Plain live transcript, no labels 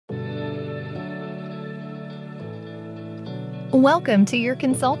Welcome to your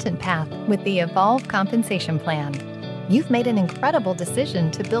consultant path with the Evolve Compensation Plan. You've made an incredible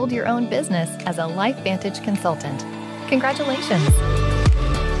decision to build your own business as a LifeVantage consultant. Congratulations!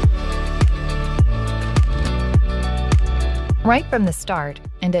 Right from the start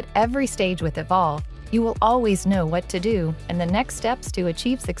and at every stage with Evolve, you will always know what to do and the next steps to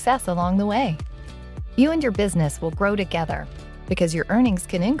achieve success along the way. You and your business will grow together because your earnings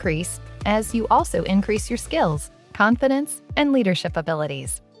can increase as you also increase your skills, confidence, and leadership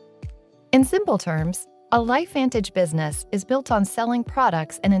abilities. In simple terms, a LifeVantage business is built on selling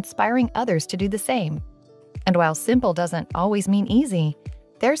products and inspiring others to do the same. And while simple doesn't always mean easy,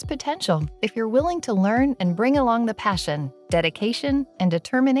 there's potential if you're willing to learn and bring along the passion, dedication, and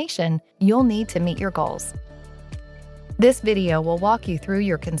determination you'll need to meet your goals. This video will walk you through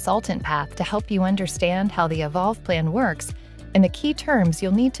your consultant path to help you understand how the Evolve plan works and the key terms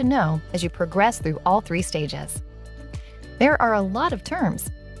you'll need to know as you progress through all three stages. There are a lot of terms,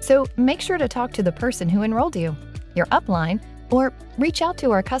 so make sure to talk to the person who enrolled you, your upline, or reach out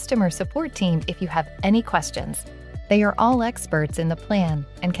to our customer support team if you have any questions. They are all experts in the plan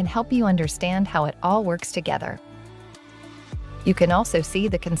and can help you understand how it all works together. You can also see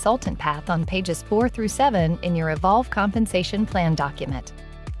the consultant path on pages 4 through 7 in your Evolve Compensation Plan document.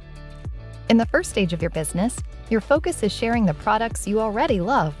 In the first stage of your business, your focus is sharing the products you already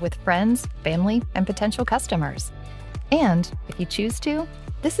love with friends, family, and potential customers. And if you choose to,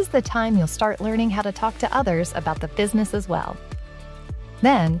 this is the time you'll start learning how to talk to others about the business as well.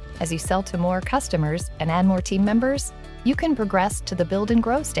 Then, as you sell to more customers and add more team members, you can progress to the build and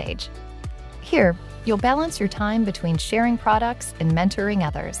grow stage. Here, you'll balance your time between sharing products and mentoring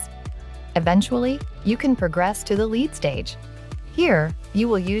others. Eventually, you can progress to the lead stage. Here, you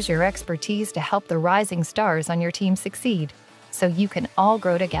will use your expertise to help the rising stars on your team succeed, so you can all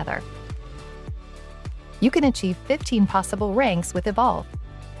grow together. You can achieve 15 possible ranks with Evolve.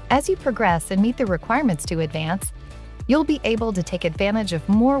 As you progress and meet the requirements to advance, you'll be able to take advantage of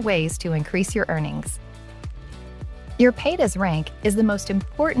more ways to increase your earnings. Your paid as rank is the most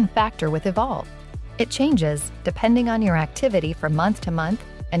important factor with Evolve. It changes depending on your activity from month to month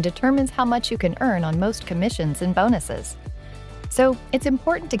and determines how much you can earn on most commissions and bonuses. So it's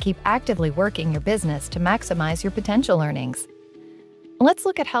important to keep actively working your business to maximize your potential earnings. Let's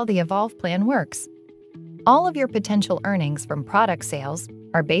look at how the Evolve plan works. All of your potential earnings from product sales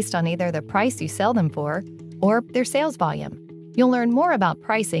are based on either the price you sell them for or their sales volume. You'll learn more about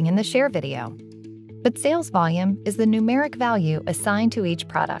pricing in the share video. But sales volume is the numeric value assigned to each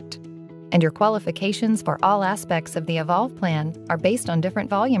product. And your qualifications for all aspects of the Evolve plan are based on different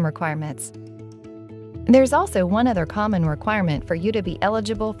volume requirements. There's also one other common requirement for you to be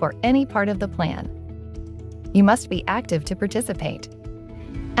eligible for any part of the plan. You must be active to participate.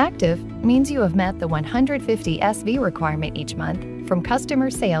 Active means you have met the 150 SV requirement each month from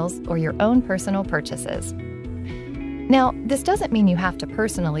customer sales or your own personal purchases. Now, this doesn't mean you have to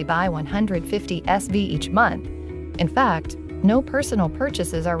personally buy 150 SV each month. In fact, no personal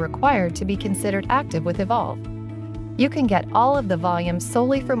purchases are required to be considered active with Evolve. You can get all of the volume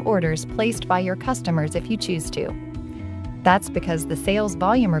solely from orders placed by your customers if you choose to. That's because the sales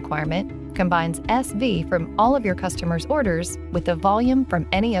volume requirement combines SV from all of your customers' orders with the volume from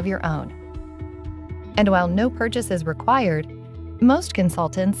any of your own. And while no purchase is required, most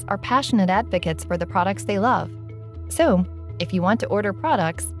consultants are passionate advocates for the products they love. So, if you want to order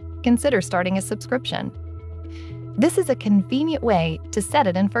products, consider starting a subscription. This is a convenient way to set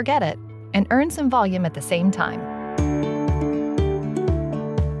it and forget it, and earn some volume at the same time.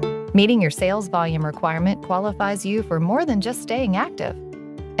 Meeting your sales volume requirement qualifies you for more than just staying active.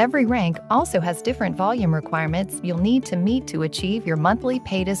 Every rank also has different volume requirements you'll need to meet to achieve your monthly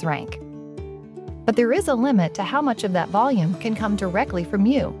paid as rank. But there is a limit to how much of that volume can come directly from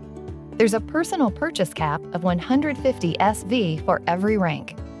you. There's a personal purchase cap of 150 SV for every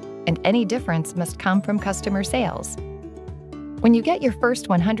rank, and any difference must come from customer sales. When you get your first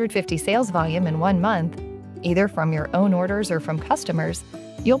 150 sales volume in 1 month, either from your own orders or from customers,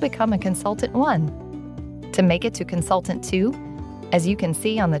 you'll become a Consultant 1. To make it to Consultant 2, as you can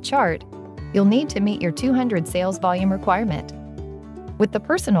see on the chart, you'll need to meet your 200 sales volume requirement. With the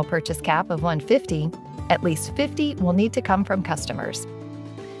personal purchase cap of 150, at least 50 will need to come from customers.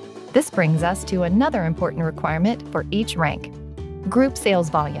 This brings us to another important requirement for each rank: group sales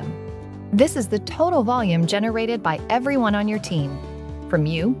volume. This is the total volume generated by everyone on your team, from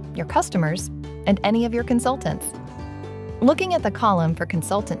you, your customers, and any of your consultants. Looking at the column for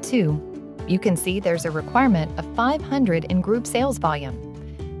Consultant 2, you can see there's a requirement of 500 in group sales volume.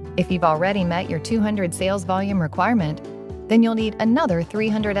 If you've already met your 200 sales volume requirement, then you'll need another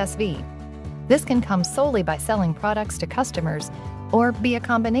 300 SV. This can come solely by selling products to customers or be a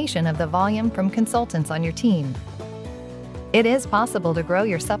combination of the volume from consultants on your team. It is possible to grow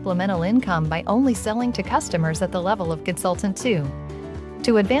your supplemental income by only selling to customers at the level of Consultant 2.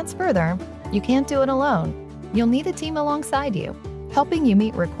 To advance further, you can't do it alone. You'll need a team alongside you, helping you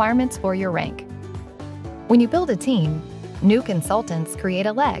meet requirements for your rank. When you build a team, new consultants create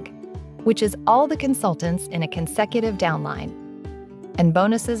a leg, which is all the consultants in a consecutive downline. And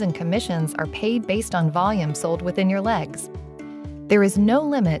bonuses and commissions are paid based on volume sold within your legs. There is no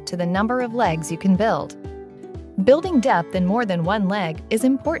limit to the number of legs you can build. Building depth in more than one leg is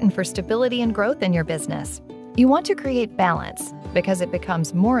important for stability and growth in your business. You want to create balance because it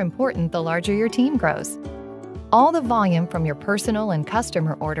becomes more important the larger your team grows. All the volume from your personal and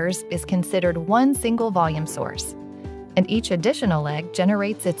customer orders is considered one single volume source, and each additional leg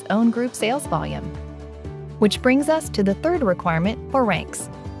generates its own group sales volume. Which brings us to the third requirement for ranks,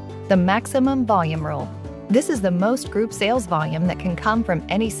 the maximum volume rule. This is the most group sales volume that can come from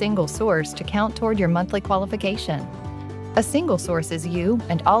any single source to count toward your monthly qualification. A single source is you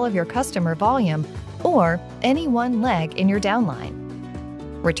and all of your customer volume, or any one leg in your downline.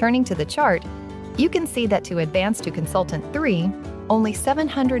 Returning to the chart, you can see that to advance to Consultant 3, only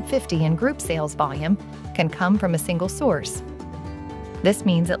 750 in group sales volume can come from a single source. This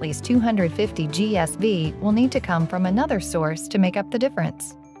means at least 250 GSV will need to come from another source to make up the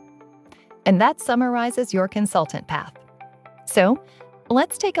difference. And that summarizes your consultant path. So,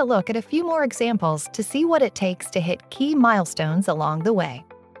 let's take a look at a few more examples to see what it takes to hit key milestones along the way.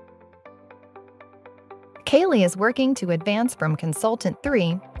 Kaylee is working to advance from Consultant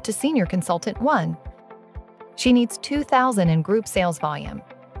 3 to Senior Consultant 1. She needs 2,000 in group sales volume,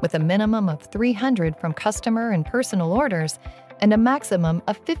 with a minimum of 300 from customer and personal orders and a maximum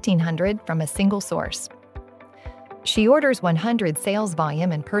of 1,500 from a single source. She orders 100 sales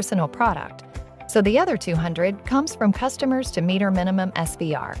volume in personal product, so the other 200 comes from customers to meet her minimum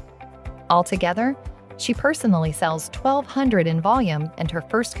SVR. Altogether, she personally sells 1,200 in volume, and her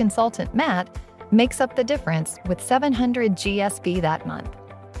first consultant, Matt, makes up the difference with 700 GSV that month,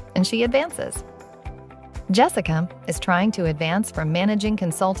 and she advances. Jessica is trying to advance from Managing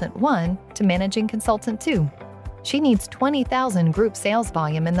Consultant 1 to Managing Consultant 2. She needs 20,000 group sales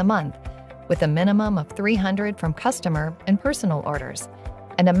volume in the month, with a minimum of 300 from customer and personal orders,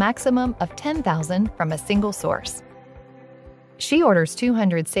 and a maximum of 10,000 from a single source. She orders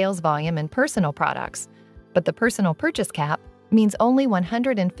 200 sales volume in personal products, but the personal purchase cap means only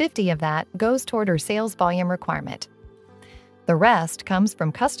 150 of that goes toward her sales volume requirement. The rest comes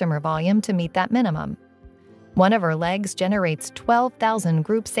from customer volume to meet that minimum. One of her legs generates 12,000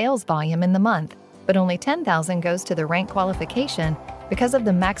 group sales volume in the month, but only 10,000 goes to the rank qualification because of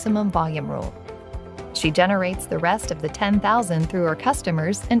the maximum volume rule. She generates the rest of the 10,000 through her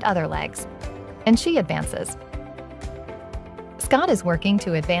customers and other legs, and she advances. Scott is working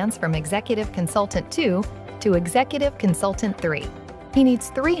to advance from Executive Consultant 2 to Executive Consultant 3. He needs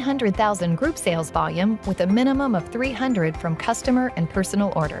 300,000 group sales volume with a minimum of 300 from customer and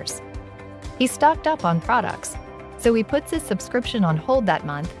personal orders. He's stocked up on products, so he puts his subscription on hold that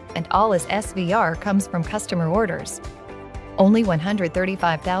month, and all his SVR comes from customer orders. Only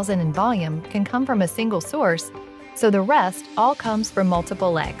 135,000 in volume can come from a single source, so the rest all comes from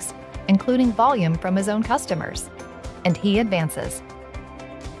multiple legs, including volume from his own customers. And he advances.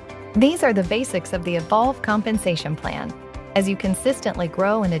 These are the basics of the Evolve Compensation Plan. As you consistently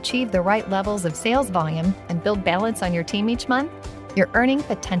grow and achieve the right levels of sales volume and build balance on your team each month, your earning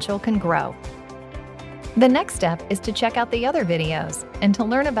potential can grow. The next step is to check out the other videos and to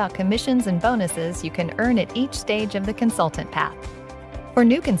learn about commissions and bonuses you can earn at each stage of the consultant path. For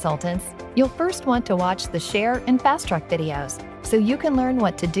new consultants, you'll first want to watch the Share and Fast Track videos so you can learn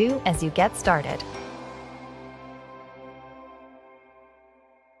what to do as you get started.